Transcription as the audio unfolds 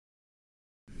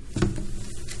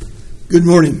Good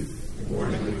morning. Good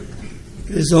morning.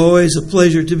 It is always a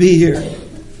pleasure to be here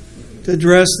to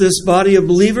address this body of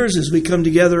believers as we come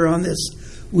together on this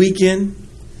weekend.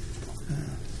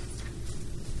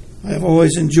 I have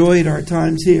always enjoyed our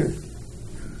times here.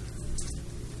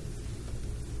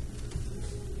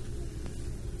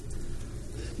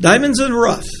 Diamonds in the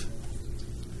rough.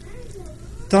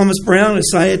 Thomas Brown, a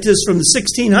scientist from the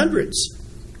 1600s,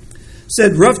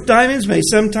 said rough diamonds may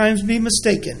sometimes be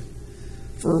mistaken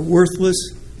for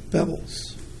worthless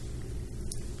pebbles.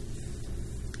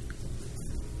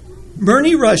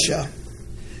 Brny, Russia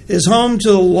is home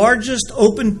to the largest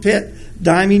open-pit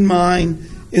diamond mine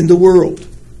in the world.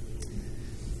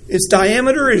 Its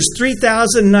diameter is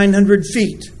 3,900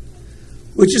 feet,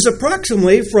 which is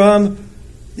approximately from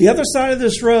the other side of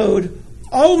this road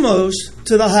almost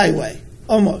to the highway,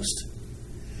 almost.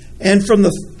 And from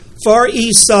the far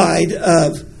east side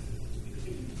of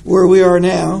where we are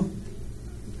now,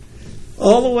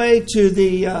 all the way to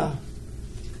the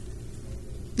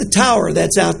tower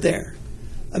that's out there.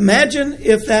 Imagine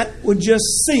if that would just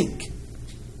sink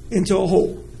into a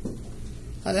hole.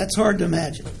 Now, that's hard to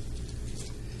imagine.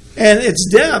 And its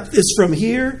depth is from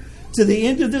here to the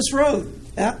end of this road,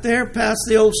 out there past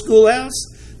the old schoolhouse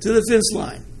to the fence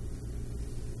line.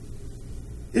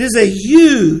 It is a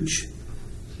huge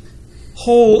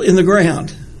hole in the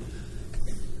ground.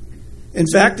 In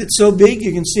fact, it's so big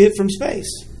you can see it from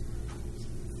space.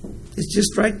 It's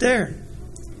just right there.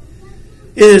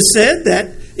 It is said that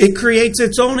it creates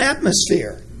its own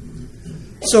atmosphere.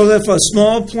 So that if a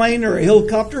small plane or a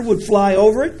helicopter would fly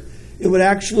over it, it would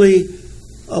actually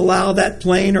allow that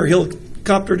plane or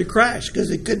helicopter to crash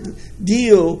because it couldn't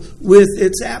deal with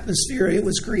its atmosphere it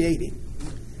was creating.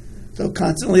 So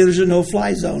constantly there's a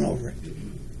no-fly zone over it.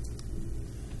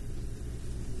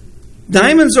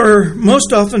 Diamonds are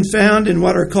most often found in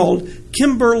what are called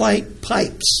kimberlite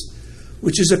pipes,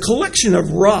 which is a collection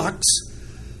of rocks,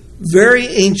 very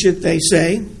ancient, they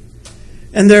say,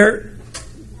 and they're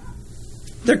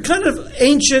kind of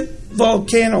ancient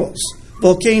volcanoes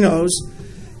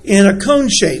in a cone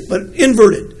shape, but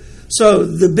inverted. So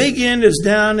the big end is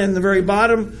down in the very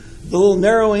bottom, the little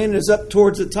narrow end is up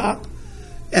towards the top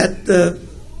at the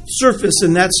surface,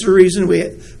 and that's the reason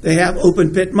they have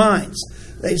open pit mines.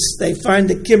 They find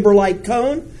the kimberlite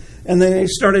cone, and then they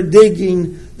started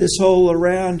digging this hole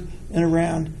around and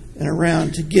around and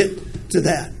around to get to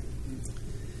that.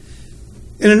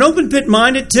 In an open pit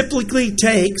mine, it typically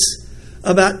takes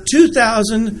about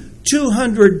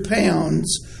 2,200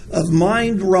 pounds of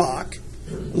mined rock,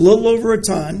 a little over a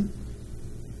ton,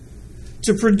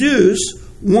 to produce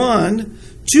one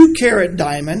 2-carat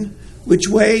diamond, which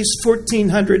weighs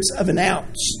 1/1400 of an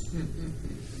ounce,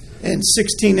 and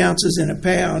 16 ounces in a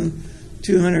pound,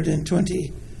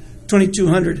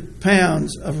 2,200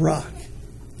 pounds of rock.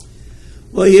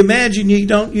 Well, you imagine you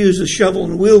don't use a shovel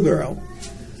and wheelbarrow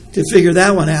to figure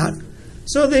that one out.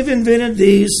 So they've invented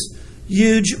these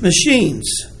huge machines.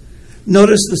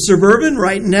 Notice the Suburban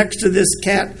right next to this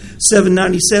Cat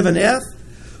 797F,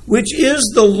 which is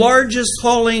the largest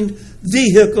hauling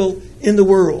vehicle in the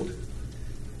world.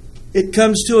 It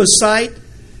comes to a site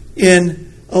in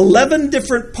 11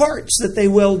 different parts that they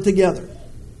weld together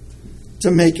to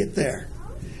make it there.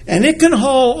 And it can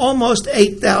haul almost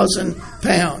 8,000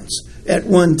 pounds at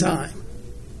one time.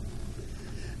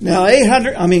 Now,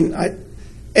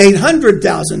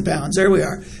 800,000 pounds, there we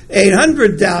are,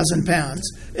 800,000 pounds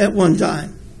at one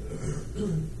time.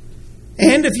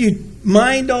 And if you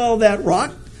mined all that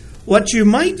rock, what you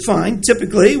might find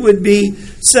typically would be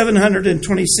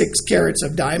 726 carats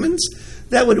of diamonds.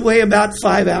 That would weigh about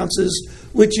 5 ounces,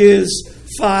 which is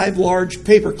 5 large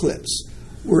paper clips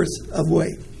worth of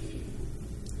weight.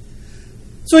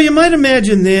 So you might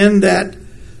imagine then that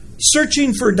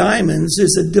searching for diamonds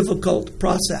is a difficult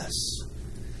process.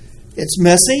 It's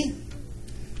messy,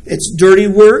 it's dirty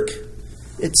work,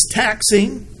 it's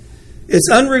taxing, it's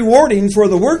unrewarding for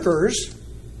the workers.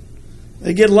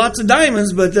 They get lots of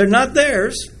diamonds, but they're not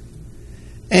theirs.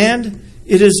 And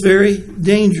it is very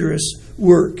dangerous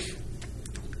work.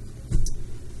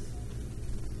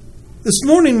 This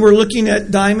morning we're looking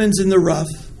at diamonds in the rough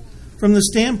from the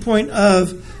standpoint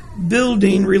of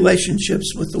building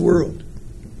relationships with the world.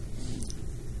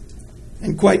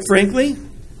 And quite frankly,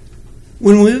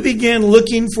 when we begin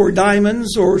looking for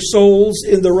diamonds or souls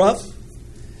in the rough,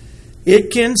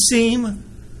 it can seem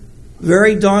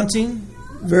very daunting,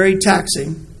 very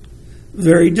taxing,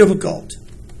 very difficult.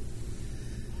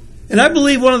 And I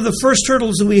believe one of the first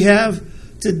hurdles that we have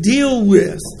to deal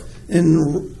with in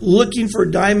looking for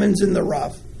diamonds in the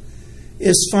rough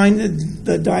is finding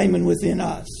the diamond within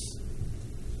us.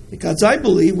 Because I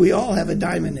believe we all have a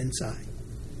diamond inside.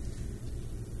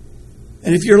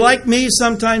 And if you're like me,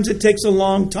 sometimes it takes a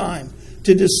long time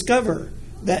to discover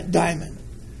that diamond,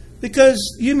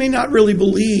 because you may not really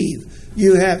believe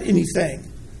you have anything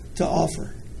to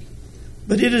offer.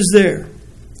 But it is there.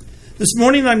 This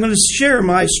morning I'm going to share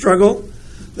my struggle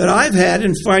that I've had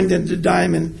in finding the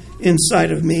diamond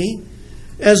inside of me,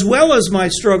 as well as my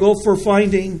struggle for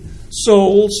finding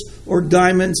souls or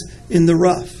diamonds in the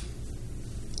rough.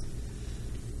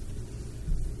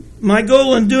 My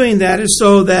goal in doing that is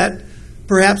so that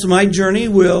perhaps my journey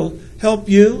will help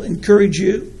you, encourage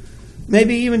you,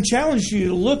 maybe even challenge you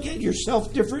to look at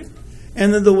yourself different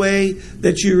and then the way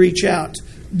that you reach out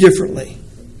differently.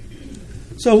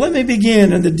 So let me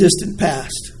begin in the distant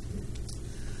past.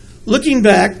 Looking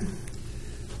back,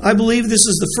 I believe this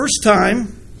is the first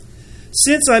time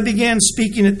since I began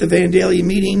speaking at the Vandalia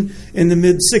meeting in the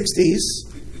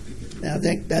mid-60s. Now, I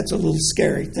think that's a little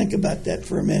scary. Think about that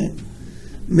for a minute.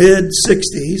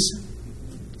 Mid-60s.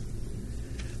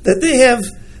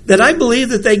 That I believe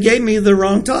that they gave me the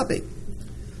wrong topic.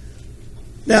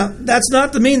 Now, that's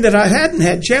not to mean that I hadn't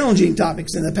had challenging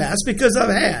topics in the past, because I've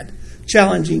had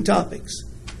challenging topics.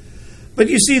 But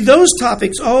you see, those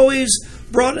topics always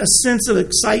brought a sense of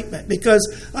excitement,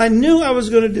 because I knew I was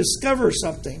going to discover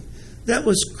something that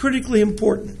was critically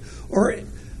important, or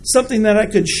something that I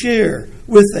could share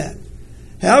with that.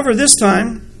 However, this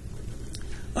time,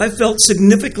 I felt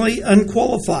significantly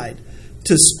unqualified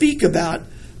to speak about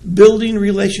building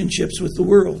relationships with the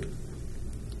world.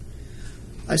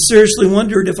 I seriously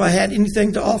wondered if I had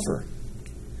anything to offer.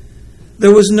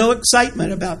 There was no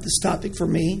excitement about this topic for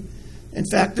me. In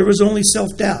fact, there was only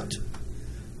self-doubt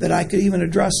that I could even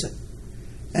address it.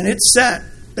 And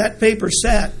that paper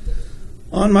sat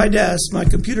on my desk, my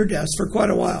computer desk, for quite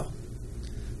a while,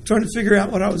 trying to figure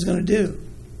out what I was going to do.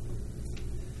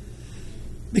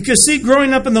 Because, see,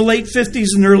 growing up in the late 50s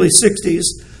and early 60s,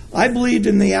 I believed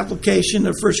in the application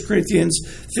of 1 Corinthians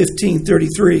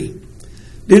 15:33.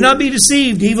 Do not be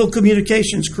deceived, evil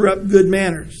communications corrupt good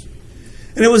manners.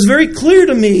 And it was very clear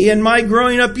to me in my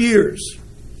growing up years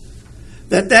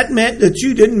that meant that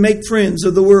you didn't make friends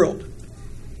of the world.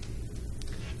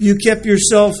 You kept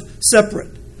yourself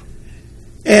separate.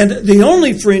 And the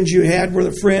only friends you had were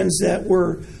the friends that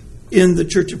were in the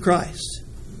Church of Christ.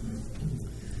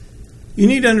 You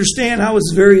need to understand, I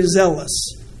was very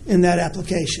zealous in that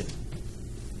application.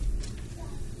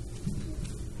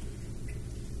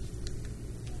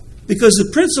 Because the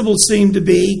principle seemed to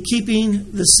be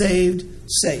keeping the saved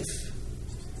safe.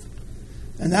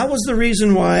 And that was the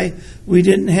reason why we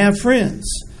didn't have friends.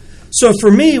 So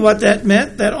for me, what that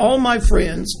meant, that all my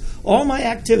friends, all my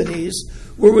activities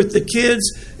were with the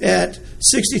kids at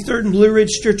 63rd and Blue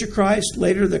Ridge Church of Christ,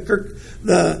 later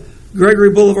the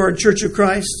Gregory Boulevard Church of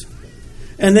Christ.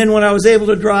 And then when I was able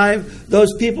to drive,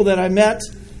 those people that I met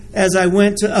as I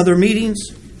went to other meetings.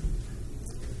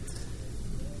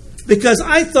 Because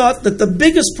I thought that the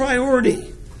biggest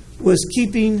priority was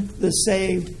keeping the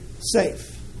saved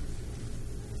safe.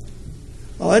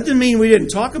 Well, that didn't mean we didn't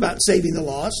talk about saving the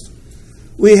lost.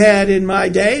 In my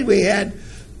day, we had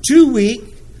 2-week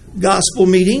gospel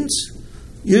meetings,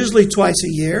 usually twice a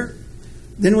year.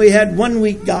 Then we had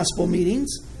 1-week gospel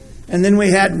meetings. And then we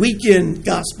had weekend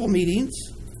gospel meetings.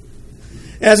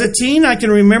 As a teen, I can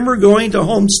remember going to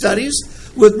home studies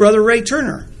with Brother Ray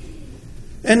Turner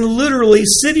and literally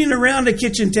sitting around a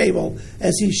kitchen table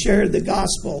as he shared the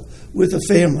gospel with a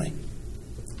family.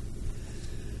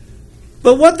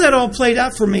 But what that all played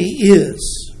out for me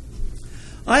is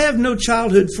I have no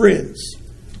childhood friends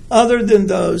other than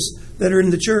those that are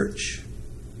in the church.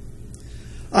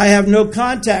 I have no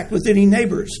contact with any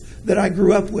neighbors that I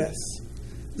grew up with.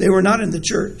 They were not in the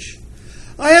church.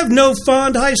 I have no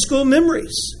fond high school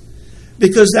memories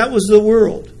because that was the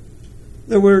world.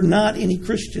 There were not any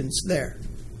Christians there.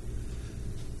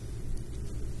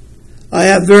 I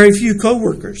have very few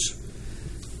coworkers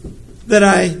that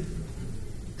I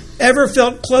ever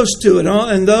felt close to,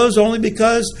 and those only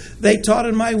because they taught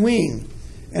in my wing,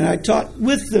 and I taught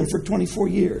with them for 24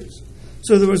 years.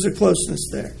 So there was a closeness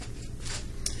there.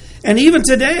 And even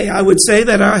today, I would say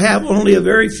that I have only a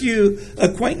very few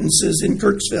acquaintances in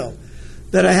Kirksville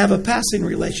that I have a passing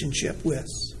relationship with.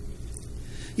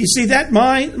 You see, that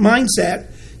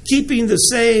mindset, keeping the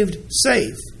saved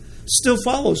safe, still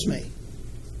follows me.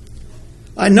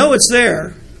 I know it's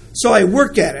there, so I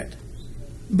work at it,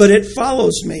 but it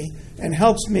follows me and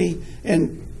helps me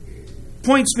and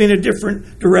points me in a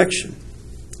different direction.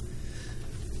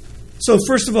 So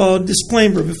first of all, a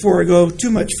disclaimer before I go too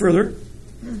much further.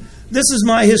 This is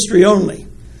my history only.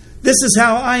 This is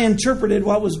how I interpreted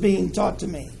what was being taught to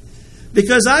me.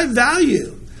 Because I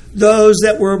value those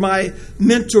that were my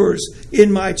mentors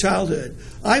in my childhood.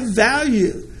 I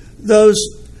value those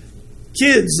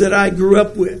kids that I grew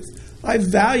up with. I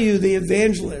value the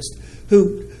evangelist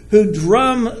who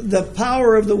drum the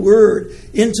power of the word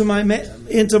into my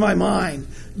mind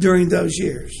during those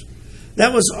years.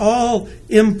 That was all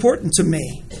important to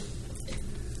me.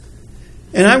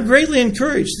 And I'm greatly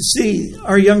encouraged to see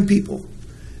our young people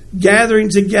gathering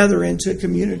together into a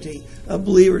community of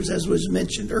believers, as was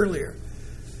mentioned earlier.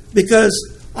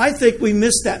 Because I think we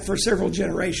missed that for several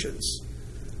generations.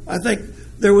 I think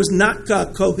there was not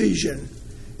cohesion,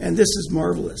 and this is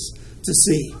marvelous to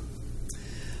see.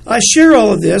 I share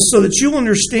all of this so that you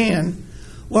understand,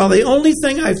 while the only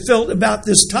thing I felt about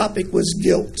this topic was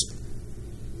guilt,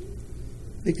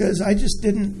 because I just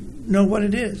didn't know what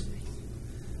it is.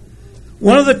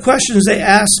 One of the questions they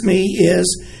asked me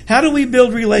is, how do we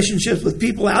build relationships with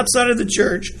people outside of the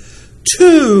church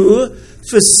to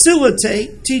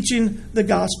facilitate teaching the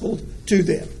gospel to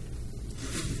them?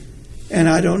 And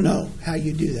I don't know how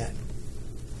you do that.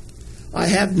 I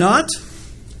have not.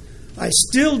 I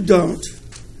still don't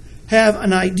have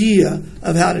an idea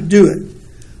of how to do it.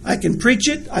 I can preach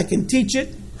it. I can teach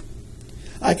it.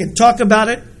 I can talk about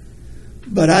it.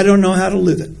 But I don't know how to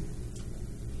live it.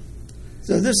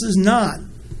 So this is not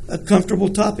a comfortable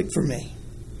topic for me.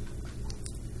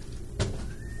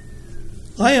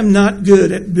 I am not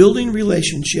good at building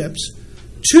relationships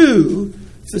to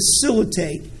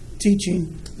facilitate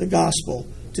teaching the gospel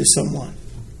to someone.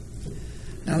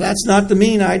 Now, that's not to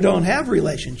mean I don't have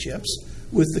relationships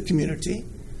with the community.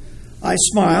 I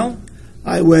smile,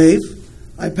 I wave,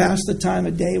 I pass the time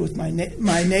of day with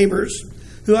my neighbors,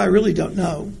 who I really don't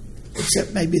know,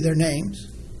 except maybe their names.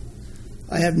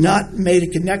 I have not made a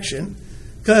connection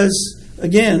because,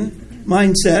 again,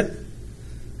 mindset,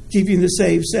 keeping the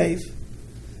saved safe,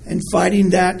 and fighting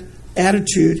that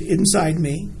attitude inside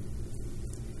me.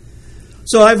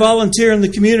 So I volunteer in the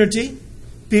community.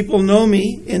 People know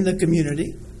me in the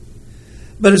community.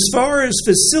 But as far as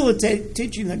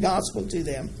teaching the gospel to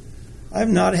them, I've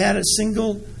not had a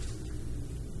single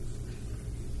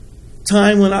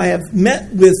time when I have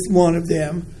met with one of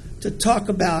them to talk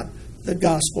about the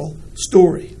gospel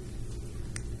story.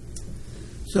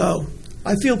 So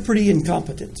I feel pretty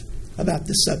incompetent about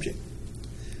this subject.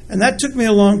 And that took me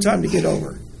a long time to get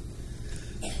over.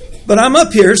 But I'm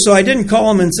up here, so I didn't call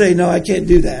them and say, no, I can't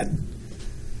do that.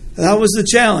 That was the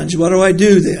challenge. What do I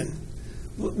do then?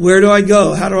 Where do I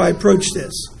go? How do I approach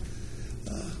this?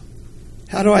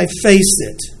 How do I face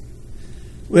it?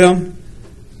 Well,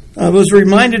 I was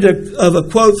reminded of a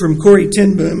quote from Corrie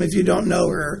ten Boom. If you don't know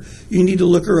her, you need to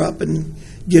look her up and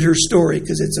get her story,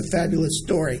 because it's a fabulous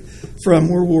story from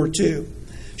World War II.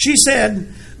 She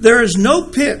said, "There is no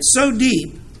pit so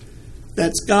deep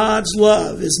that God's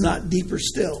love is not deeper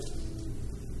still."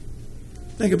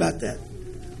 Think about that.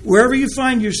 Wherever you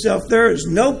find yourself, there is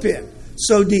no pit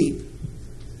so deep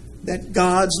that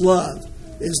God's love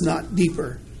is not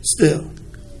deeper still.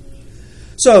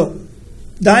 So,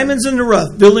 diamonds in the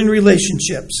rough, building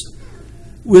relationships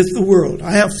with the world.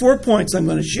 I have 4 points I'm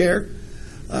going to share.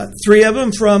 3 of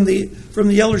them from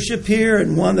the eldership here,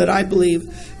 and one that I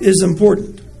believe is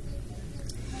important.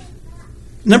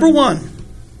 Number 1,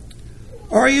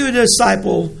 are you a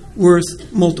disciple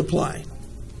worth multiplying?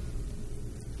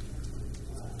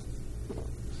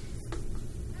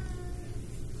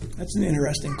 That's an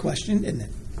interesting question, isn't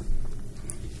it?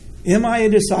 Am I a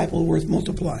disciple worth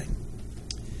multiplying?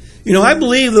 You know, I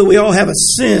believe that we all have a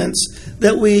sense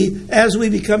that as we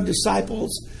become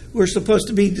disciples, we're supposed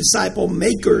to be disciple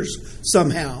makers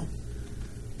somehow.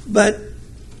 But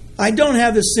I don't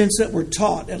have the sense that we're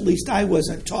taught, at least I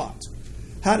wasn't taught,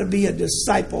 how to be a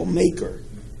disciple maker.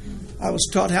 I was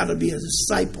taught how to be a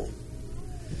disciple.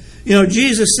 You know,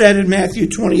 Jesus said in Matthew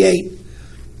 28,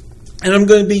 and I'm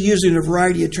going to be using a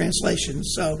variety of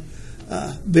translations, so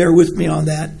bear with me on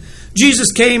that.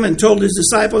 Jesus came and told his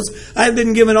disciples, "I have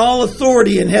been given all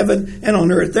authority in heaven and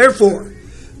on earth. Therefore,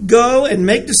 go and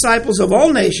make disciples of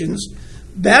all nations,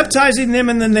 baptizing them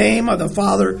in the name of the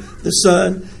Father, the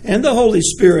Son, and the Holy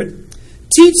Spirit.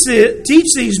 Teach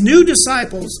these new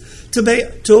disciples to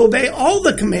obey all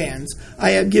the commands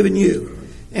I have given you.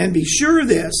 And be sure of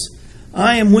this,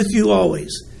 I am with you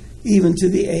always, even to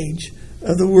the age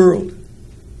of the world."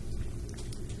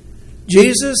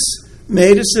 Jesus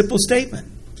made a simple statement.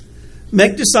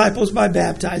 Make disciples by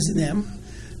baptizing them,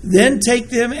 then take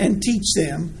them and teach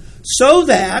them so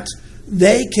that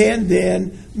they can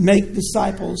then make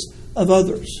disciples of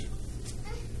others.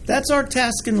 That's our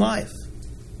task in life.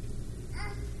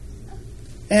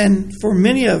 And for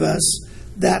many of us,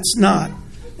 that's not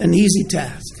an easy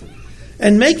task.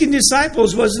 And making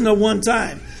disciples wasn't a one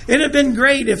time. It would have been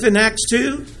great if in Acts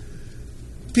 2,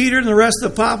 Peter and the rest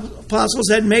of the apostles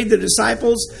had made the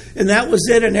disciples, and that was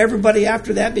it, and everybody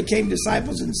after that became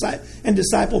disciples and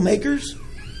disciple makers.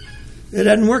 It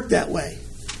doesn't work that way.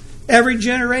 Every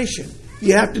generation,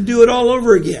 you have to do it all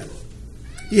over again.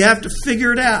 You have to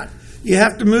figure it out. You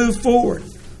have to move forward.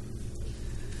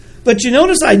 But you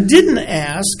notice I didn't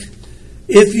ask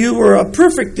if you were a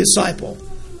perfect disciple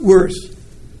worth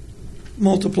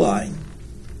multiplying,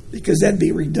 because that'd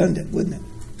be redundant, wouldn't it?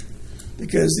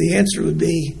 Because the answer would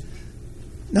be,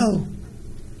 no,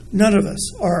 none of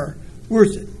us are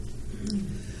worth it.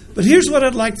 But here's what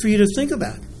I'd like for you to think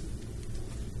about.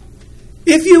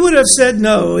 If you would have said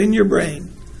no in your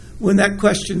brain when that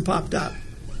question popped up,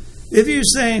 if you're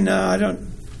saying, no,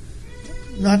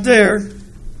 not there,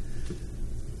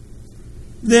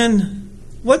 then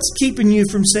what's keeping you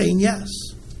from saying yes?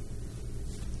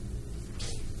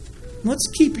 What's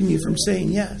keeping you from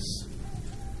saying yes?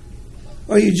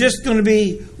 Are you just going to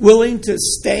be willing to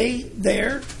stay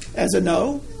there as a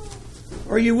no?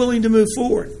 Or are you willing to move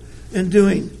forward and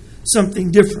doing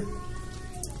something different?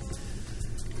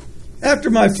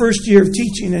 After my first year of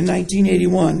teaching in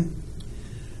 1981,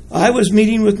 I was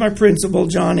meeting with my principal,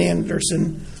 John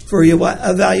Anderson, for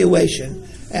evaluation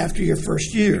after your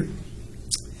first year.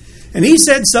 And he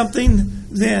said something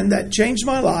then that changed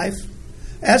my life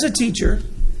as a teacher,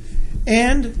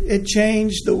 and it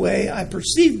changed the way I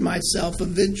perceived myself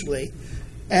eventually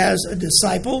as a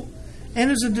disciple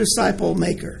and as a disciple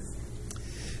maker.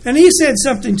 And he said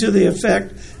something to the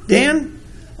effect, Dan,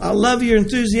 I love your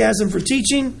enthusiasm for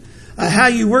teaching, how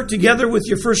you work together with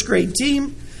your first grade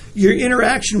team, your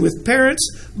interaction with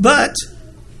parents, but,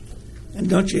 and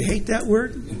don't you hate that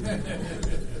word?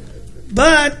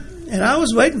 But, and I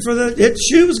was waiting for the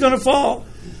shoe was going to fall.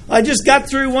 I just got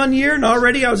through 1 year and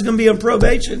already I was going to be on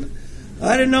probation.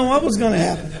 I didn't know what was going to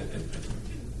happen.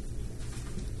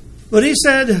 But he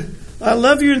said, I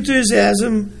love your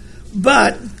enthusiasm,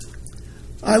 but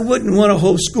I wouldn't want a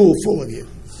whole school full of you.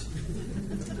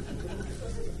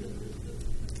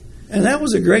 And that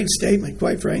was a great statement,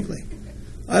 quite frankly.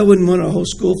 I wouldn't want a whole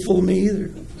school full of me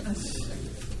either.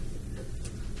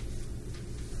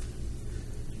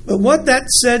 But what that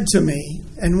said to me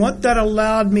and what that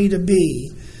allowed me to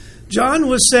be, John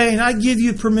was saying, I give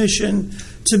you permission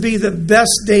to be the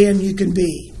best Dan you can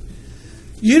be.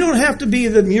 You don't have to be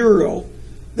the mural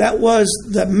that was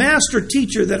the master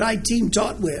teacher that I team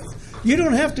taught with. You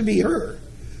don't have to be her.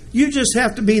 You just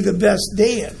have to be the best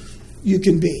Dan you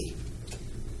can be.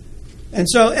 And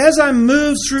so as I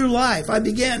moved through life, I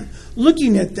began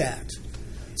looking at that.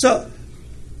 So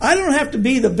I don't have to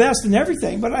be the best in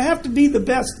everything, but I have to be the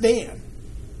best Dan.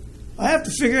 I have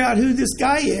to figure out who this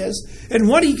guy is and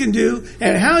what he can do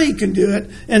and how he can do it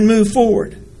and move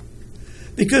forward.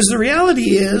 Because the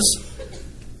reality is,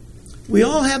 we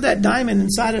all have that diamond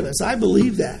inside of us. I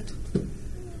believe that.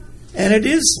 And it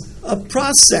is a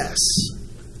process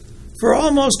for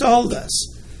almost all of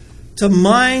us to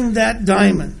mine that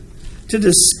diamond, to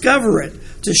discover it,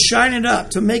 to shine it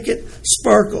up, to make it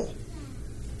sparkle.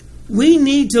 We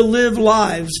need to live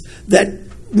lives that,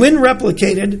 when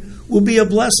replicated, will be a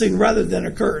blessing rather than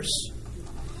a curse.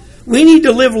 We need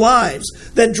to live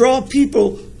lives that draw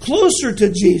people closer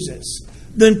to Jesus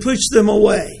than push them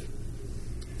away.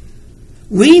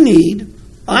 We need,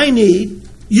 I need,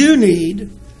 you need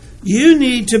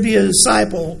to be a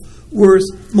disciple worth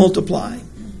multiplying.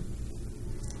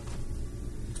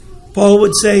 Paul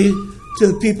would say to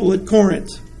the people at Corinth,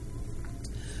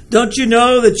 don't you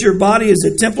know that your body is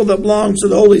a temple that belongs to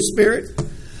the Holy Spirit?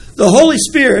 The Holy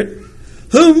Spirit,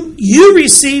 whom you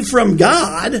receive from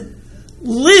God,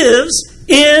 lives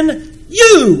in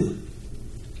you.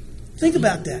 Think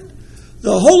about that.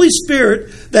 The Holy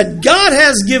Spirit that God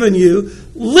has given you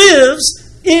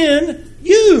lives in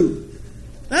you.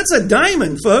 That's a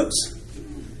diamond, folks.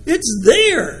 It's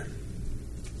there.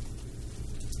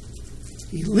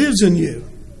 He lives in you.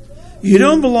 You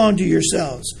don't belong to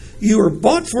yourselves. You are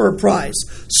bought for a price.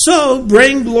 So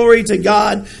bring glory to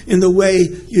God in the way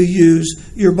you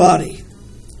use your body.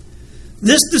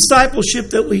 This discipleship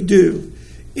that we do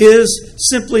is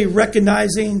simply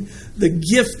recognizing the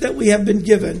gift that we have been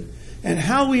given and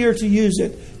how we are to use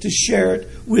it to share it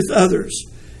with others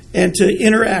and to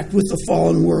interact with the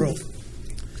fallen world.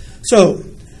 So,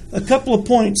 a couple of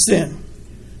points then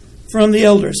from the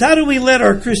elders. How do we let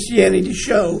our Christianity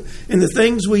show in the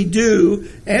things we do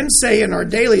and say in our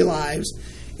daily lives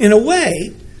in a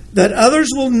way that others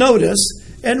will notice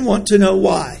and want to know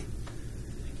why?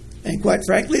 And quite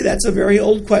frankly, that's a very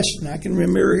old question. I can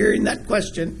remember hearing that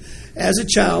question as a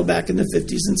child back in the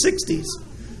 50s and 60s.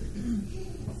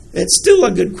 It's still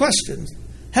a good question.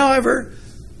 However,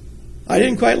 I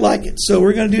didn't quite like it, so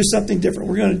we're going to do something different.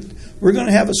 We're going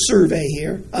to have a survey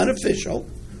here, unofficial.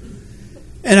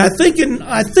 And I think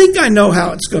I know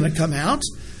how it's going to come out,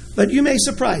 but you may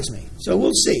surprise me. So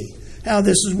we'll see how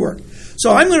this has worked.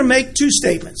 So I'm going to make two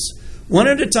statements. One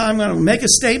at a time, I'm going to make a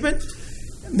statement.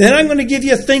 Then I'm going to give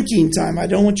you a thinking time. I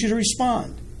don't want you to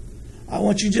respond. I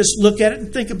want you to just look at it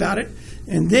and think about it.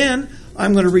 And then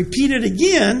I'm going to repeat it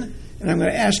again, and I'm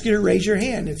going to ask you to raise your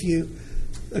hand if you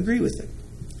agree with it.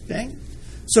 Okay?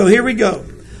 So here we go.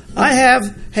 I have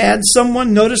had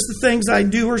someone notice the things I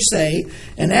do or say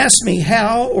and ask me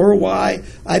how or why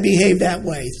I behave that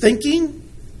way. Thinking.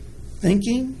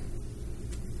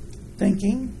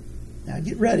 Now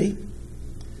get ready.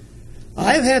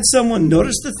 I've had someone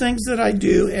notice the things that I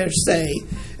do or say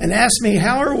and ask me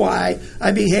how or why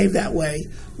I behave that way.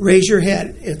 Raise your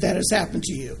head if that has happened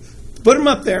to you. Put them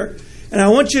up there. And I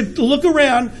want you to look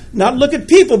around, not look at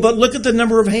people, but look at the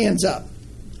number of hands up.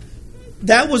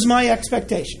 That was my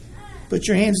expectation. Put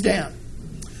your hands down.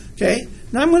 Okay?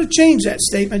 Now I'm going to change that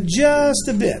statement just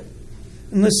a bit.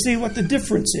 And let's see what the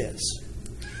difference is.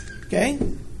 Okay?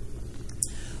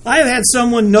 I have had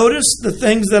someone notice the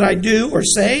things that I do or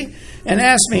say and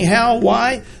ask me how,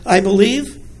 why I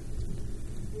believe.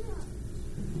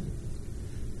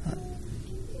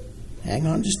 Hang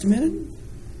on just a minute.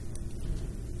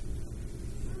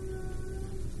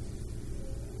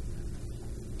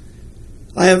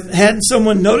 I have had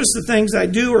someone notice the things I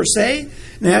do or say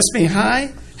and ask me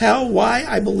how, why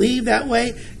I believe that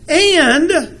way, and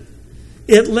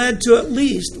it led to at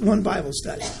least one Bible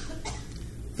study.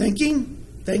 Thinking.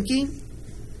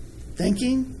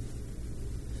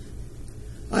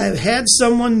 I have had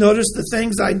someone notice the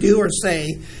things I do or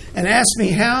say and ask me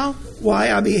how,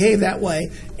 why I behave that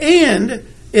way, and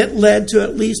it led to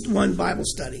at least one Bible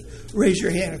study. Raise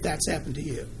your hand if that's happened to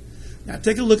you. Now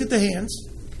take a look at the hands.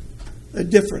 They're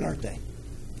different, aren't they?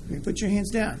 You put your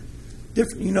hands down.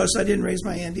 Different. You notice I didn't raise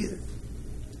my hand either.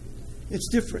 It's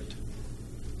different.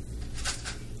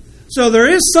 So there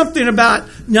is something about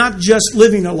not just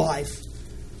living a life.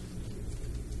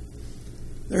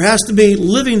 There has to be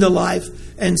living the life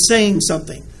and saying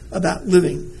something about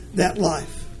living that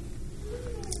life.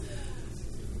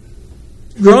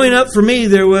 Growing up for me,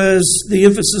 there was the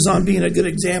emphasis on being a good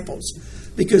examples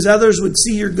because others would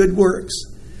see your good works.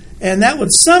 And that would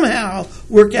somehow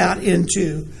work out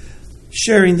into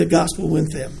sharing the gospel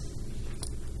with them.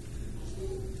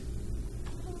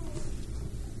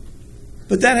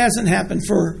 But that hasn't happened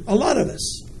for a lot of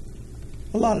us.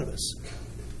 A lot of us.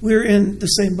 We're in the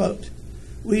same boat.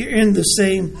 We're in the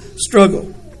same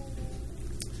struggle.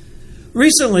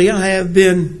 Recently, I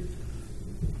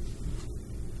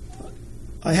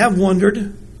have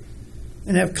wondered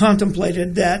and have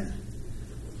contemplated that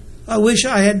I wish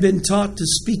I had been taught to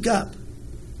speak up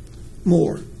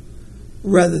more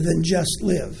rather than just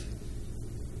live.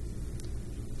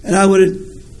 And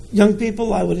young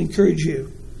people, I would encourage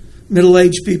you,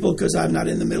 middle-aged people, because I'm not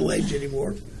in the middle age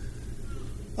anymore,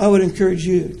 I would encourage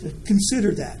you to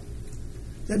consider that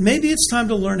maybe it's time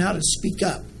to learn how to speak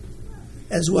up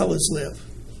as well as live,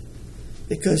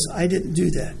 because I didn't do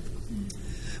that.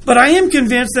 But I am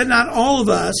convinced that not all of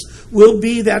us will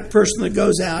be that person that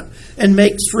goes out and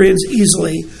makes friends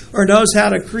easily or knows how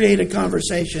to create a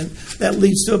conversation that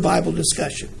leads to a Bible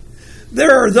discussion.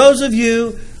 There are those of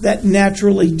you that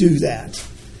naturally do that.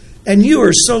 And you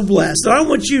are so blessed. I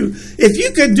want you, if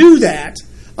you could do that,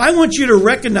 I want you to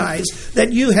recognize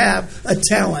that you have a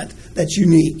talent that's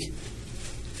unique.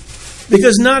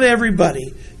 Because not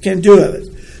everybody can do it.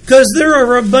 Because there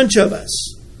are a bunch of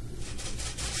us,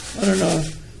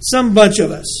 some bunch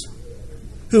of us,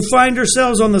 who find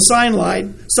ourselves on the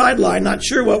sideline, not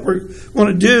sure what we're going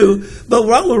to do, but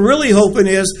what we're really hoping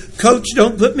is, Coach,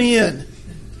 don't put me in.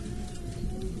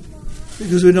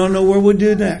 Because we don't know where we'll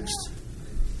do next.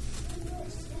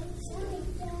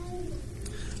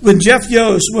 When Jeff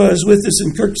Yost was with us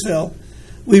in Kirksville,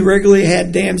 we regularly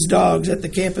had Dan's dogs at the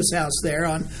campus house there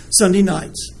on Sunday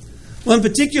nights. One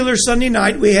particular Sunday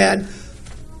night, we had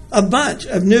a bunch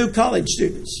of new college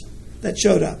students that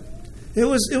showed up. It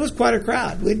was quite a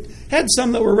crowd. We had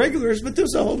some that were regulars, but there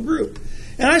was a whole group.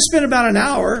 And I spent about an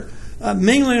hour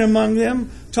mingling among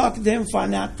them, talking to them,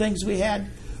 finding out things we had,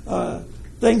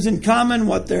 things in common,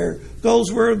 what their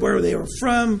goals were, where they were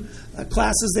from,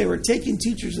 classes they were taking,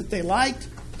 teachers that they liked.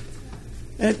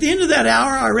 And at the end of that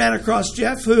hour, I ran across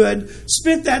Jeff, who had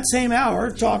spent that same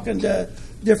hour talking to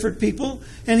different people,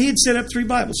 and he had set up 3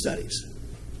 Bible studies.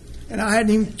 And I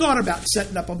hadn't even thought about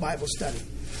setting up a Bible study.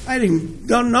 I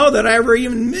don't know that I ever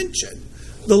even mentioned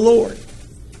the Lord.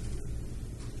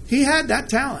 He had that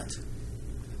talent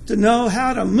to know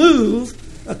how to move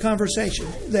a conversation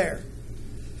there.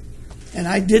 And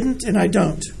I didn't, and I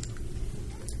don't.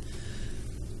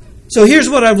 So here's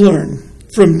what I've learned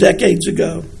from decades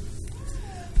ago.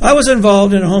 I was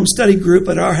involved in a home study group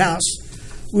at our house.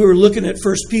 We were looking at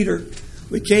 1 Peter.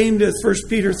 We came to 1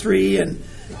 Peter 3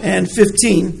 and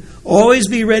 15. Always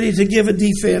be ready to give a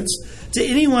defense to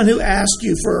anyone who asks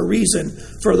you for a reason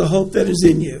for the hope that is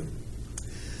in you.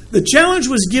 The challenge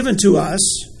was given to us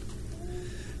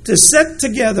to set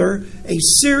together a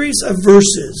series of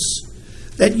verses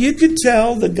that you could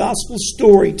tell the gospel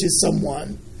story to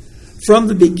someone from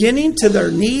the beginning to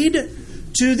their need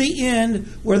to the end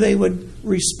where they would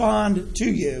respond to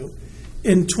you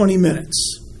in 20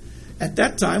 minutes. At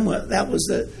that time, well, that was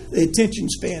the attention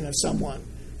span of someone.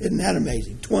 Isn't that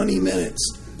amazing? 20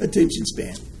 minutes attention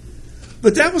span.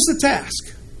 But that was the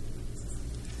task.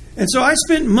 And so I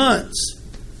spent months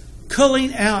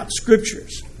culling out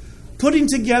scriptures, putting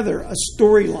together a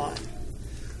storyline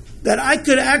that I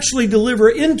could actually deliver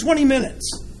in 20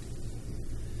 minutes.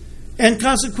 And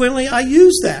consequently, I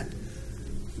used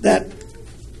that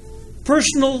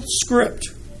personal script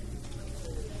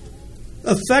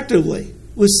effectively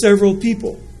with several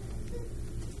people.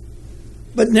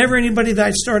 But never anybody that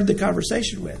I started the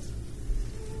conversation with.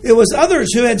 It was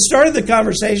others who had started the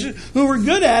conversation who were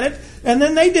good at it, and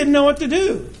then they didn't know what to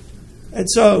do. And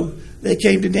so they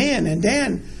came to Dan, and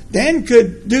Dan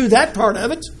could do that part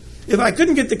of it. If I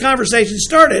couldn't get the conversation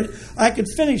started, I could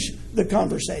finish the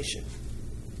conversation.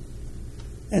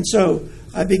 And so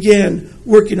I began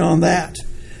working on that.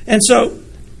 And so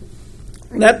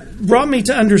that brought me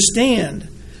to understand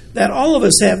that all of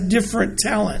us have different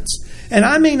talents. And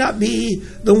I may not be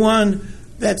the one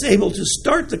that's able to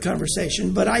start the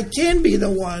conversation, but I can be the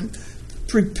one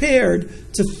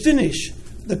prepared to finish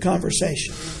the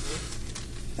conversation.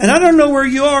 And I don't know where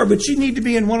you are, but you need to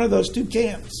be in one of those two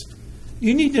camps.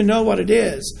 You need to know what it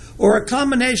is, or a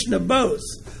combination of both,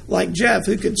 like Jeff,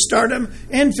 who could start them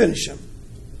and finish them.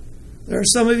 There are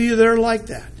some of you that are like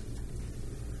that.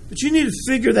 But you need to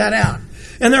figure that out.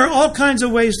 And there are all kinds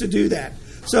of ways to do that.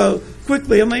 So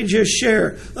quickly, I may just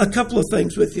share a couple of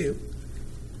things with you.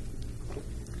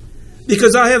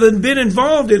 Because I have been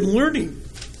involved in learning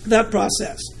that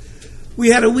process. We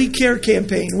had a We Care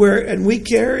campaign, and We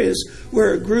Care is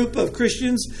where a group of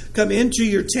Christians come into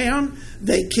your town.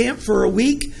 They camp for a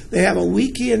week. They have a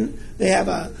weekend. They have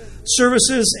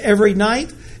services every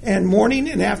night and morning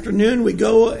and afternoon. We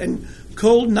go and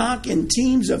cold knock in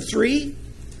teams of 3,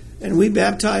 and we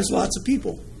baptize lots of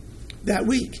people that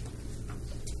week.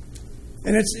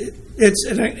 And it's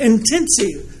an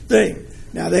intensive thing.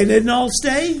 Now, they didn't all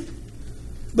stay,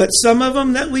 but some of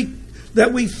them that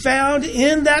we found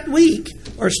in that week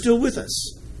are still with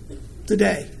us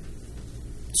today.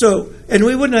 So, and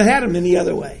we wouldn't have had them any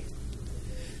other way.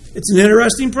 It's an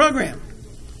interesting program.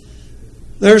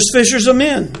 There's Fishers of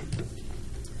Men.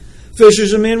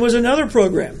 Fishers of Men was another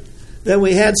program that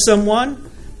we had someone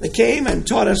that came and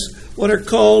taught us what are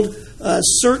called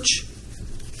search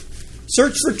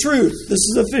for truth. This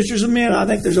is the Fishers of Men. I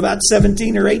think there's about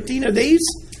 17 or 18 of these,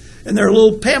 and they're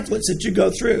little pamphlets that you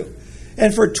go through.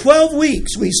 And for 12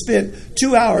 weeks, we spent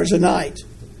 2 hours a night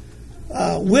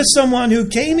with someone who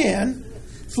came in,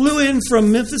 flew in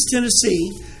from Memphis,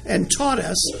 Tennessee, and taught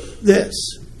us this.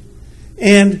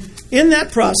 And in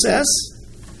that process,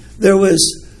 there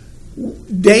was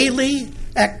daily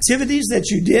activities that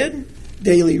you did,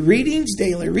 daily readings,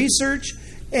 daily research,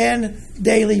 and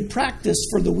daily practice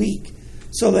for the week,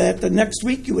 so that the next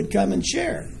week you would come and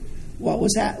share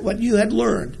what you had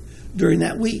learned during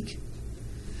that week.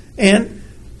 And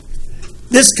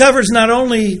this covers not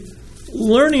only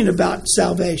learning about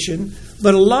salvation,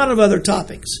 but a lot of other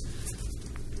topics.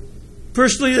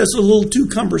 Personally, that's a little too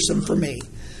cumbersome for me.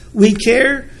 We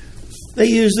Care, they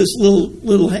use this little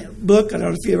book. I don't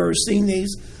know if you've ever seen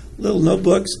these little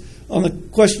notebooks. On the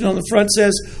question on the front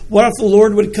says, what if the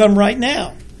Lord would come right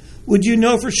now? Would you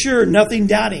know for sure, nothing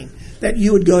doubting, that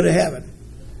you would go to heaven?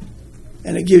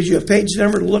 And it gives you a page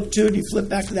number to look to, and you flip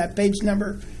back to that page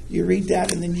number, you read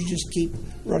that, and then you just keep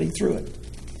running through it.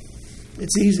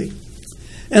 It's easy.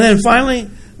 And then finally,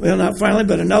 well, not finally,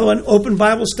 but another one, Open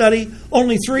Bible Study,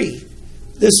 only 3.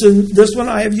 This one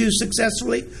I have used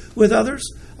successfully with others.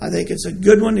 I think it's a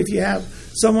good one if you have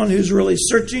someone who's really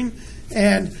searching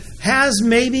and has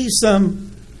maybe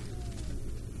some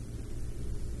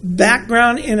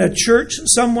background in a church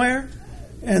somewhere,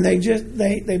 and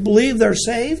they believe they're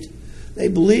saved. They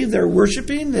believe they're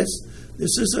worshiping. This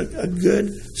is a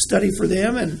good study for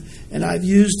them, and I've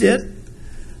used it.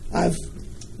 I've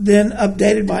then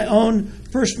updated my own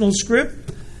personal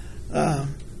script.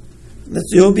 That's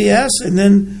the OBS, and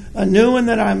then a new one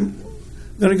that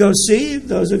going to go see,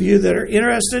 those of you that are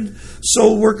interested,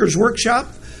 Soul Workers Workshop,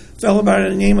 a fellow by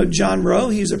the name of John Rowe.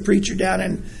 He's a preacher down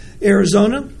in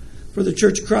Arizona for the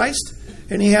Church of Christ,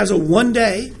 and he has a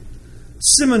one-day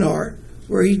seminar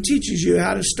where he teaches you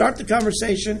how to start the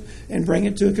conversation and bring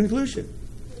it to a conclusion.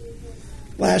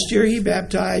 Last year, he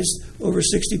baptized over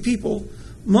 60 people,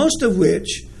 most of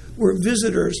which were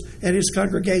visitors at his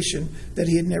congregation that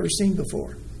he had never seen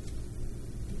before.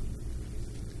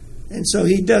 And so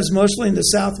he does mostly in the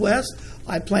Southwest.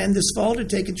 I plan this fall to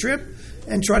take a trip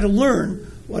and try to learn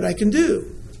what I can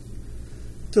do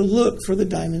to look for the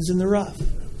diamonds in the rough,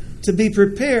 to be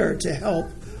prepared to help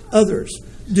others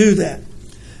do that.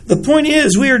 The point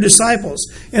is, we are disciples,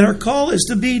 and our call is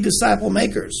to be disciple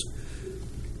makers.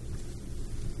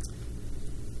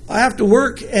 I have to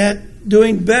work at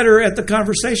doing better at the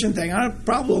conversation thing. I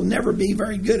probably will never be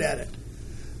very good at it.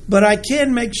 But I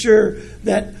can make sure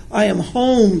that I am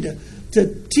honed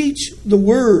to teach the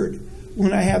Word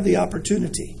when I have the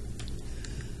opportunity.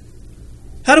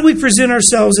 How do we present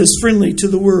ourselves as friendly to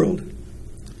the world?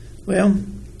 Well,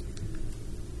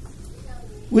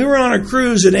 we were on a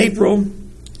cruise in April.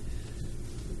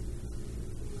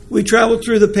 We traveled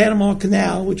through the Panama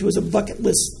Canal, which was a bucket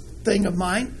list thing of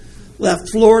mine. Left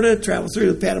Florida, traveled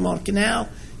through the Panama Canal,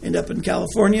 ended up in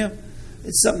California.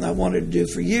 It's something I wanted to do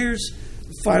for years.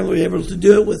 Finally able to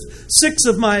do it with six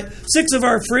of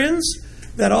our friends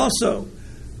that also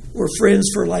were friends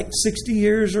for like 60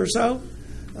 years or so.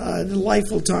 A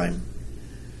delightful time.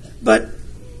 But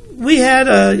we had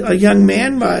a young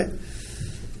man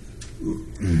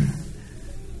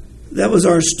that was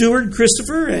our steward,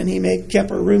 Christopher, and he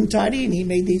kept our room tidy, and he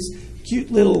made these cute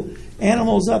little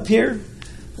animals up here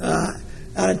out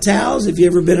of towels. If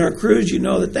you've ever been on a cruise, you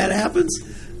know that happens.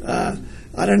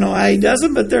 I don't know how he does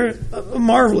them, but they're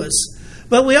marvelous.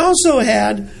 But we also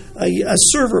had a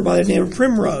server by the name of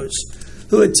Primrose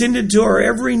who attended to our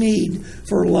every need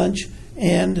for lunch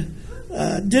and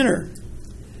dinner.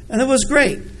 And it was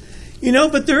great.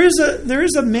 But there is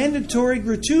a mandatory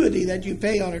gratuity that you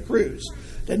pay on a cruise.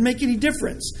 Doesn't make any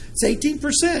difference. It's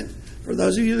 18%. For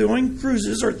those of you that are on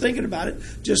cruises or thinking about it,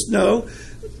 just know,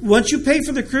 once you pay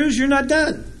for the cruise, you're not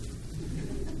done.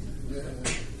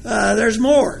 There's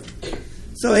more.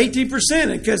 So 18%,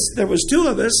 because there was two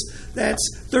of us,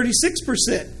 that's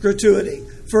 36% gratuity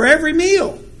for every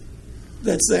meal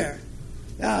that's there.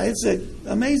 It's an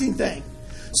amazing thing.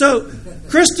 So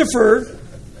Christopher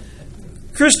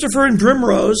and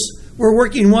Primrose were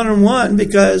working one-on-one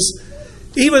because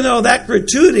even though that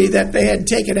gratuity that they had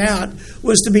taken out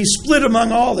was to be split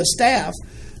among all the staff,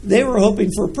 they were hoping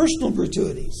for personal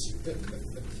gratuities.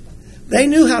 They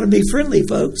knew how to be friendly,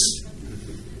 folks.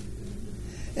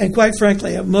 And quite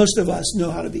frankly, most of us know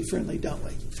how to be friendly, don't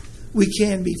we? We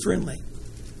can be friendly.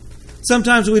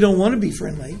 Sometimes we don't want to be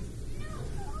friendly,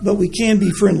 but we can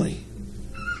be friendly.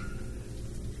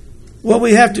 What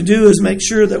we have to do is make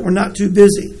sure that we're not too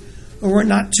busy, or we're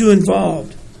not too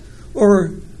involved,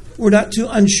 or we're not too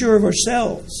unsure of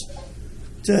ourselves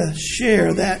to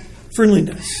share that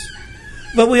friendliness.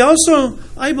 But we also,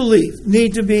 I believe,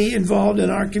 need to be involved in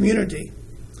our community.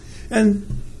 And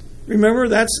remember,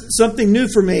 that's something new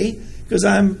for me because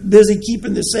I'm busy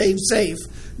keeping the saved safe.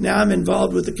 Now I'm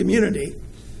involved with the community.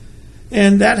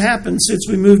 And that happened since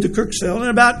we moved to Kirksville. In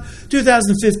about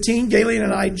 2015, Galen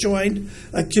and I joined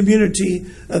a community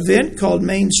event called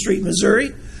Main Street,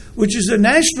 Missouri, which is a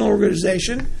national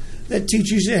organization that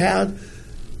teaches you how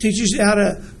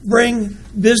to bring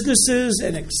businesses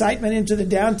and excitement into the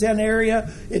downtown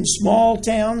area in small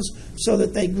towns so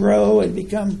that they grow and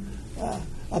become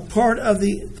a part of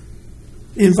the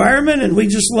environment. And we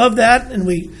just love that, and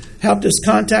we helped us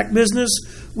contact business.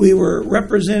 We were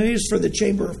representatives for the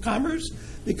Chamber of Commerce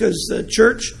because the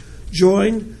church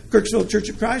joined, Kirksville Church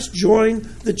of Christ joined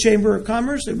the Chamber of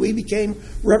Commerce, and we became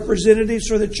representatives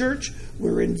for the church.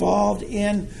 We were involved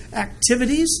in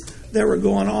activities that were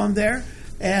going on there.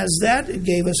 As that, it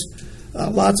gave us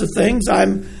lots of things. I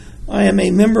am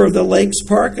a member of the Lakes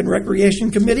Park and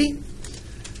Recreation Committee,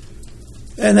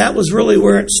 and that was really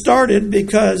where it started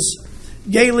because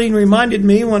Galen reminded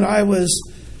me when I was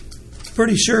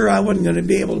pretty sure I wasn't going to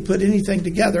be able to put anything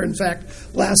together. In fact,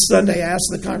 last Sunday I asked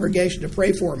the congregation to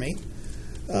pray for me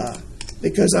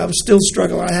because I was still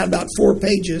struggling. I had about 4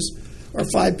 pages or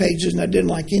 5 pages, and I didn't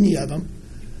like any of them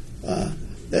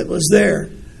that was there.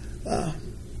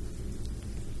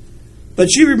 But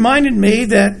she reminded me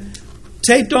that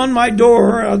taped on my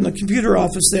door on the computer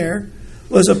office there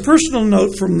was a personal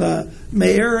note from the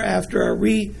mayor after a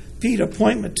repeat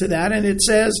appointment to that, and it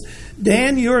says,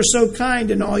 "Dan, you are so kind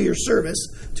in all your service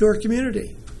to our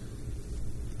community."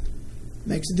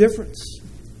 Makes a difference.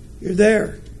 You're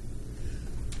there.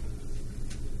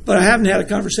 but I haven't had a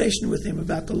conversation with him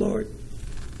about the Lord.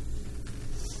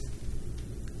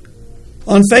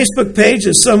 On Facebook page,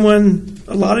 as someone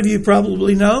a lot of you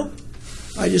probably know,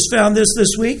 I just found this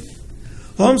week.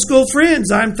 Homeschool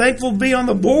friends, I'm thankful to be on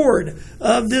the board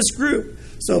of this group.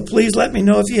 So please let me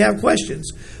know if you have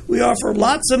questions. We offer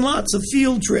lots and lots of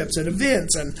field trips and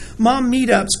events and mom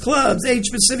meetups, clubs,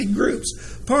 age-specific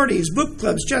groups, parties, book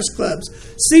clubs, chess clubs,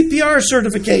 CPR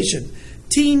certification,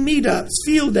 teen meetups,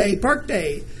 field day, park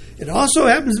day. It also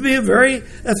happens to be a very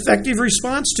effective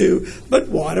response to, but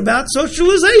what about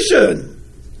socialization?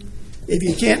 If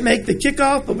you can't make the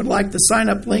kickoff but would like the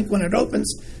sign-up link when it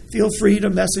opens, feel free to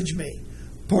message me.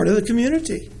 Part of the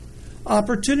community.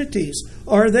 Opportunities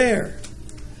are there.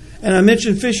 And I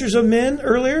mentioned Fishers of Men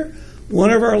earlier. One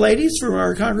of our ladies from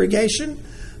our congregation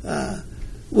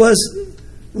was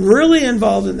really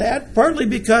involved in that, partly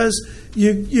because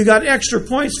you got extra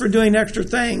points for doing extra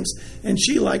things, and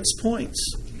she likes points.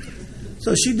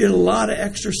 So she did a lot of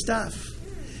extra stuff.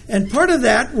 And part of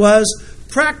that was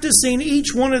practicing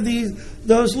each one of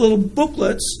those little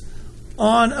booklets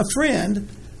on a friend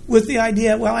with the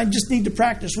idea, well, I just need to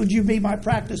practice. Would you be my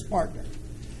practice partner?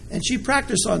 And she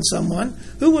practiced on someone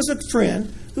who was a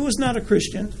friend, who was not a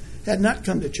Christian, had not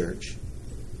come to church.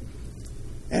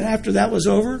 And after that was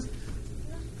over,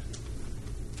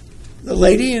 the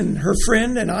lady and her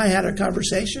friend and I had a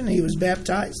conversation. He was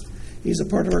baptized. He's a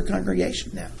part of our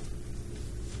congregation now.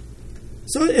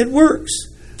 So it works.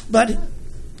 But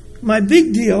my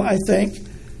big deal, I think,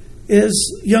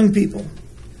 is young people.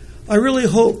 I really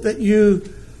hope that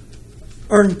you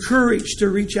are encouraged to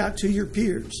reach out to your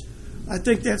peers. I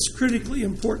think that's critically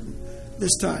important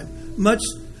this time. Much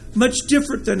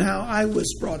different than how I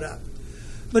was brought up.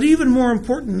 But even more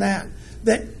important than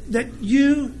that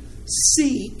you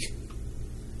seek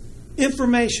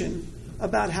information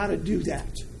about how to do that.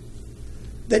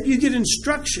 That you get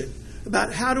instruction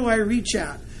about how do I reach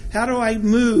out? How do I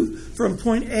move from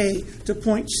point A to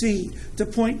point C to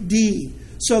point D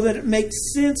so that it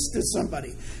makes sense to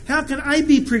somebody? How can I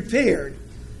be prepared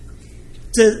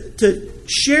to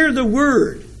share the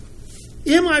word?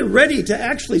 Am I ready to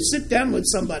actually sit down with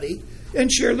somebody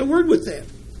and share the word with them?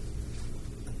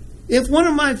 If one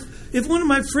of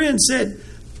my friends said,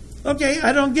 "Okay,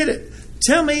 I don't get it.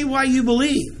 Tell me why you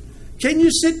believe." Can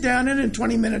you sit down and in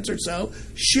 20 minutes or so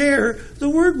share the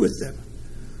word with them?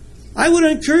 I would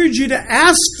encourage you to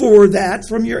ask for that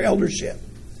from your eldership,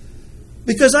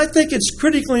 because I think it's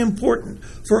critically important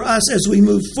for us as we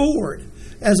move forward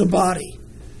as a body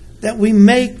that we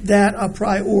make that a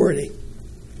priority.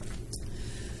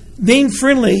 Being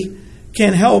friendly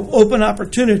can help open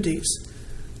opportunities,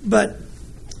 but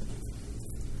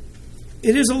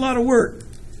it is a lot of work.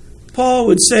 Paul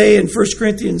would say in 1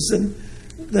 Corinthians in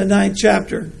the 9th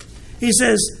chapter, he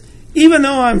says, "Even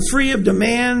though I'm free of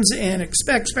demands and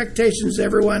expectations of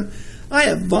everyone, I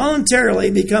have voluntarily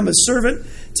become a servant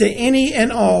to any and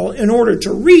all in order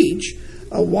to reach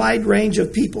a wide range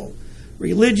of people.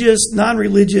 Religious,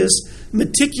 non-religious,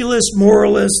 meticulous,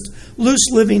 moralist,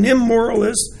 loose-living,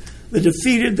 immoralist, the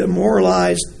defeated, the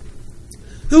moralized,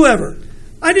 whoever.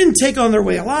 I didn't take on their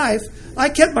way of life. I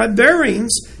kept my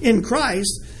bearings in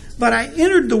Christ, but I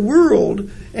entered the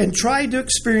world and tried to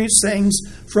experience things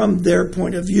from their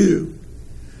point of view.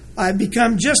 I've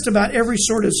become just about every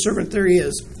sort of servant there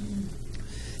is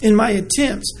in my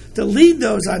attempts to lead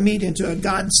those I meet into a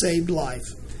God-saved life.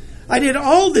 I did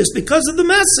all this because of the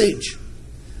message.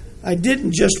 I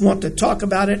didn't just want to talk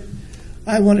about it.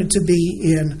 I wanted to be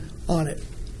in on it."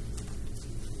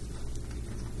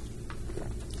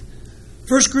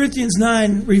 1 Corinthians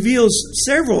 9 reveals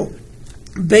several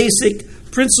basic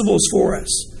principles for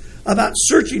us about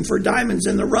searching for diamonds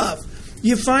in the rough.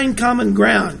 You find common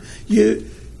ground. You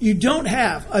don't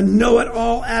have a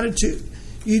know-it-all attitude.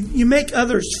 You make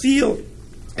others feel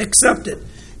accepted.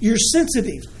 You're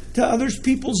sensitive to other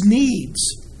people's needs.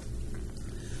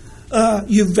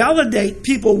 You validate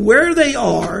people where they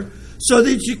are so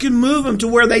that you can move them to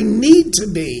where they need to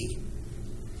be.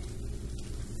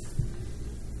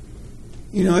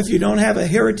 You know, if you don't have a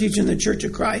heritage in the Church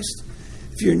of Christ,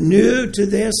 if you're new to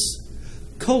this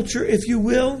culture, if you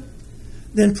will,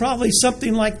 then probably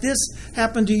something like this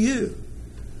happened to you.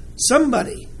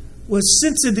 Somebody was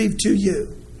sensitive to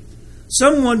you.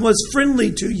 Someone was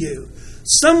friendly to you.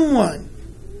 Someone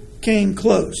came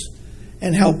close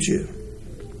and helped you.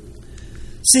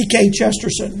 C.K.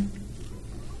 Chesterton,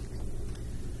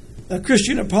 a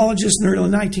Christian apologist in the early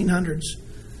 1900s,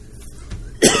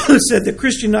 said the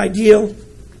Christian ideal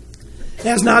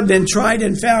has not been tried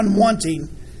and found wanting.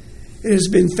 It has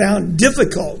been found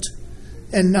difficult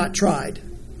and not tried.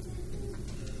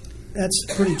 That's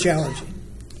pretty challenging.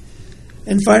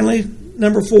 And finally,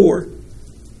 number 4,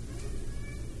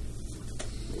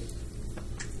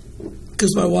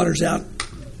 because my water's out.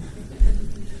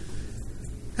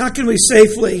 How can we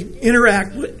safely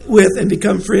interact with and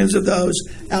become friends of those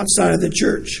outside of the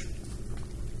church?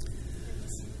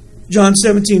 John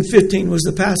 17:15 was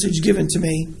the passage given to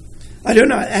me. I do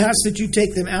not ask that you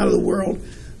take them out of the world,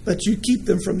 but you keep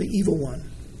them from the evil one.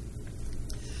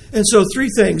 And so 3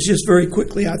 things, just very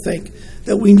quickly, I think,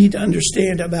 that we need to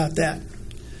understand about that.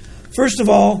 First of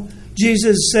all,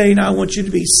 Jesus is saying, I want you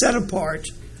to be set apart,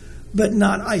 but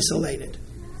not isolated.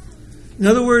 In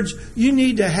other words, you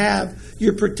need to have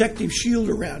your protective shield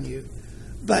around you,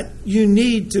 but you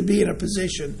need to be in a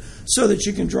position so that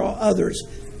you can draw others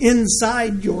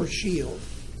inside your shield.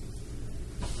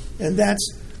 And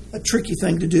that's a tricky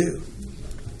thing to do.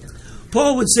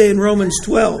 Paul would say in Romans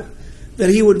 12 that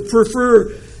he would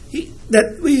prefer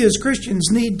that we as Christians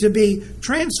need to be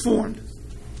transformed,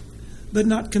 but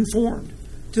not conformed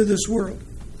to this world.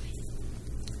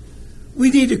 We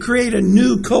need to create a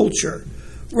new culture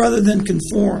rather than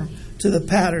conform to the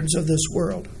patterns of this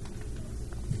world.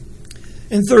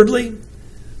 And thirdly,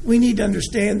 we need to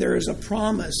understand there is a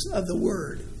promise of the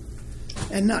Word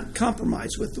and not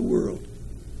compromise with the world.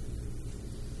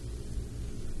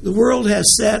 The world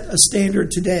has set a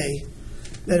standard today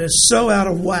that is so out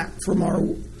of whack from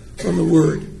the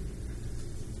Word.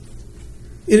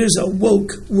 It is a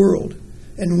woke world,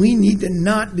 and we need to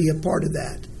not be a part of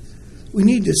that. We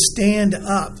need to stand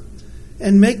up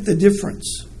and make the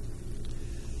difference.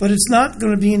 But it's not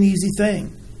going to be an easy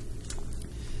thing.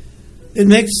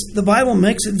 The Bible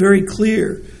makes it very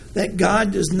clear that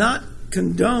God does not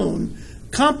condone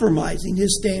compromising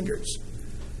His standards.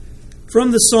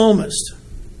 From the psalmist,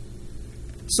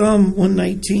 Psalm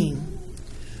 119,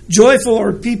 joyful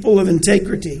are people of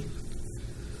integrity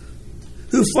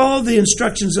who follow the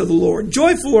instructions of the Lord.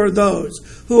 Joyful are those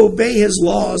who obey His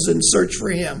laws and search for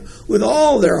Him with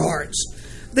all their hearts.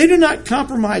 They do not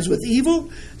compromise with evil.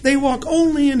 They walk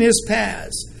only in His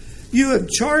paths. You have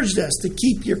charged us to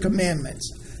keep your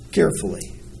commandments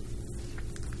carefully.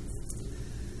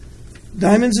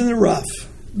 Diamonds in the rough,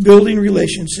 building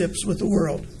relationships with the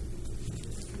world.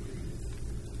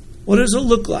 What does it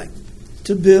look like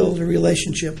to build a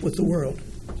relationship with the world?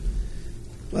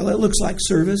 Well, it looks like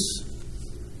service.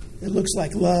 It looks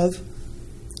like love.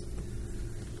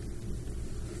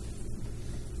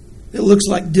 It looks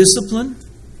like discipline.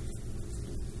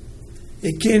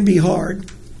 It can be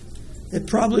hard. It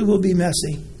probably will be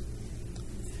messy.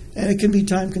 And it can be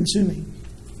time-consuming.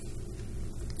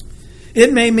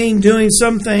 It may mean doing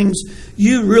some things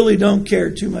you really don't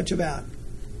care too much about.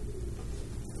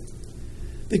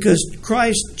 Because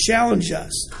Christ challenged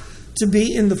us to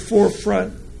be in the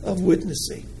forefront of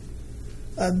witnessing,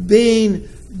 of being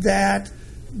that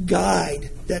guide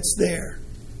that's there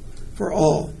for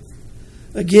all.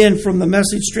 Again, from the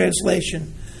Message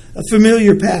translation, a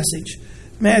familiar passage,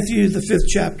 Matthew, the 5th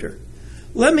chapter.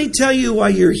 Let me tell you why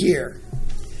you're here.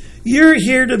 You're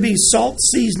here to be salt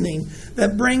seasoning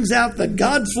that brings out the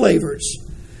God flavors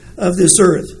of this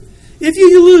earth. If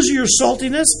you lose your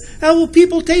saltiness, how will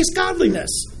people taste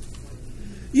godliness?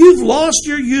 You've lost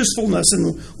your usefulness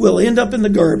and will end up in the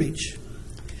garbage.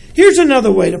 Here's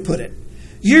another way to put it.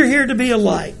 You're here to be a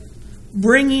light,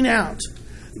 bringing out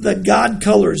the God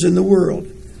colors in the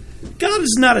world. God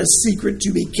is not a secret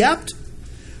to be kept.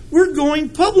 We're going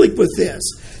public with this,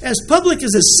 as public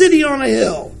as a city on a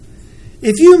hill.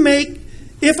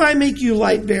 If I make you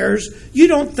light bearers, you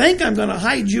don't think I'm going to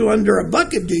hide you under a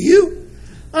bucket, do you?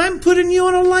 I'm putting you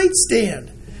on a light stand.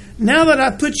 Now that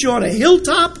I put you on a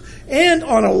hilltop and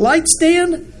on a light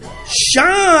stand,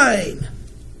 shine.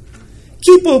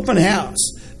 Keep open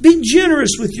house. Be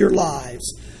generous with your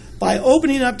lives. By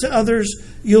opening up to others,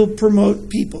 you'll prompt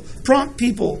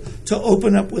people to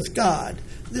open up with God,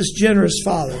 this generous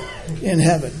Father in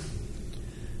heaven.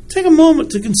 Take a moment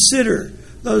to consider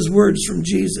those words from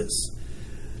Jesus.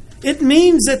 It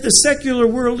means that the secular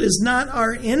world is not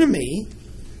our enemy.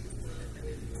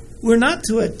 We're not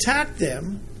to attack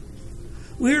them.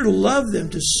 We're to love them,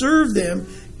 to serve them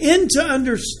into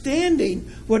understanding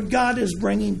what God is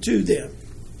bringing to them,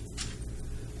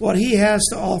 what He has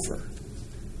to offer.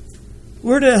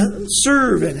 We're to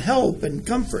serve and help and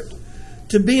comfort,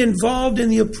 to be involved in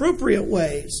the appropriate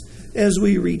ways as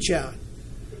we reach out,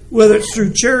 whether it's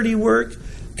through charity work,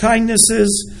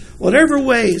 kindnesses, whatever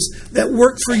ways that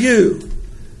work for you,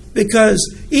 because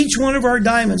each one of our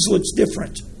diamonds looks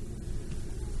different.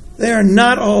 They are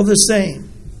not all the same.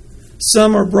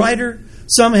 Some are brighter,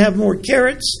 some have more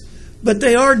carats, but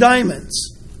they are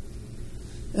diamonds,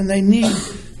 and they need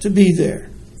to be there.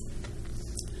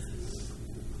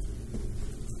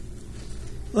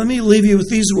 Let me leave you with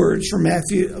these words from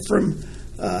Malachi,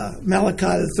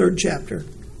 the 3rd chapter.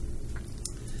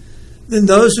 Then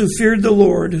those who feared the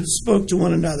Lord spoke to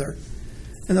one another,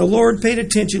 and the Lord paid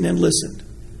attention and listened.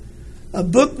 A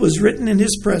book was written in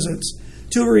his presence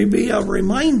to be a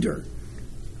reminder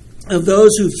of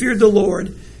those who feared the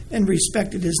Lord and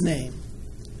respected his name.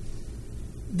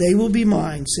 They will be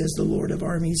mine, says the Lord of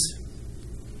armies.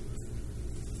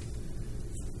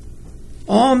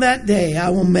 On that day I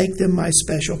will make them my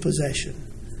special possession.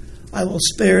 I will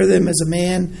spare them as a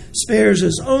man spares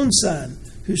his own son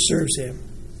who serves him.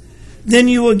 Then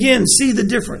you will again see the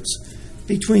difference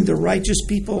between the righteous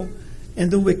people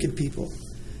and the wicked people,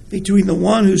 between the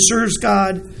one who serves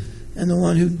God and the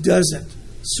one who doesn't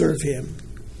serve him.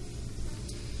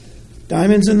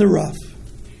 Diamonds in the rough.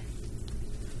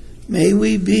 May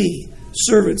we be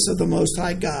servants of the Most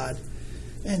High God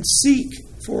and seek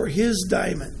for his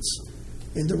diamonds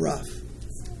in the rough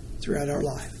throughout our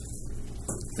life.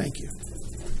 Thank you.